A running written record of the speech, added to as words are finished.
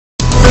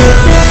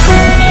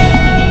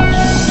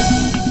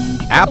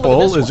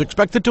Apple is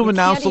expected to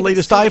announce the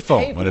latest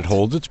iPhone when it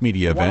holds its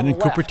media event in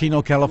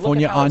Cupertino,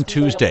 California on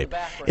Tuesday.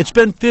 It's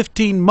been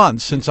 15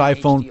 months since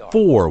iPhone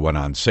 4 went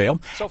on sale,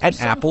 and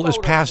Apple is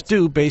past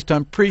due based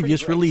on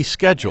previous release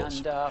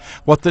schedules.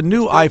 What the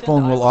new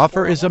iPhone will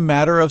offer is a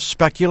matter of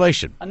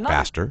speculation.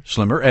 Faster,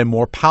 slimmer, and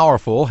more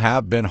powerful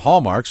have been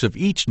hallmarks of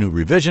each new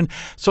revision,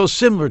 so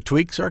similar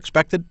tweaks are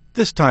expected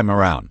this time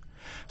around.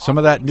 Some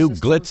of that new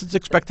glitz is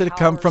expected to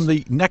come from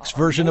the next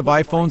version of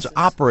iPhone's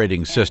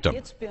operating system.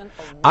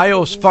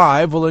 iOS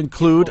 5 will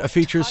include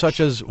features such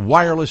as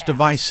wireless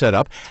device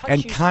setup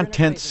and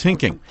content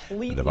syncing.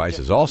 The device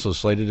is also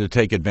slated to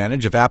take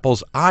advantage of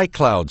Apple's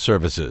iCloud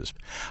services.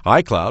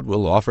 iCloud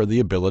will offer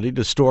the ability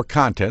to store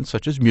content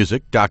such as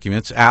music,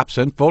 documents, apps,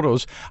 and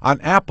photos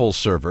on Apple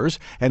servers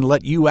and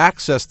let you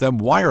access them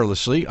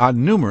wirelessly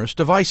on numerous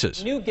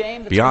devices.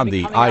 Beyond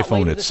the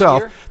iPhone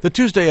itself, the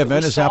Tuesday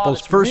event is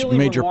Apple's first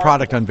major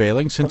product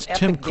unveiling since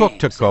Tim Cook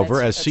took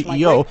over as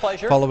CEO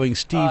following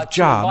Steve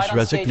Jobs'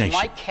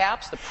 resignation.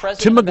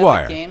 Tim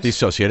McGuire, The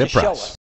Associated Press.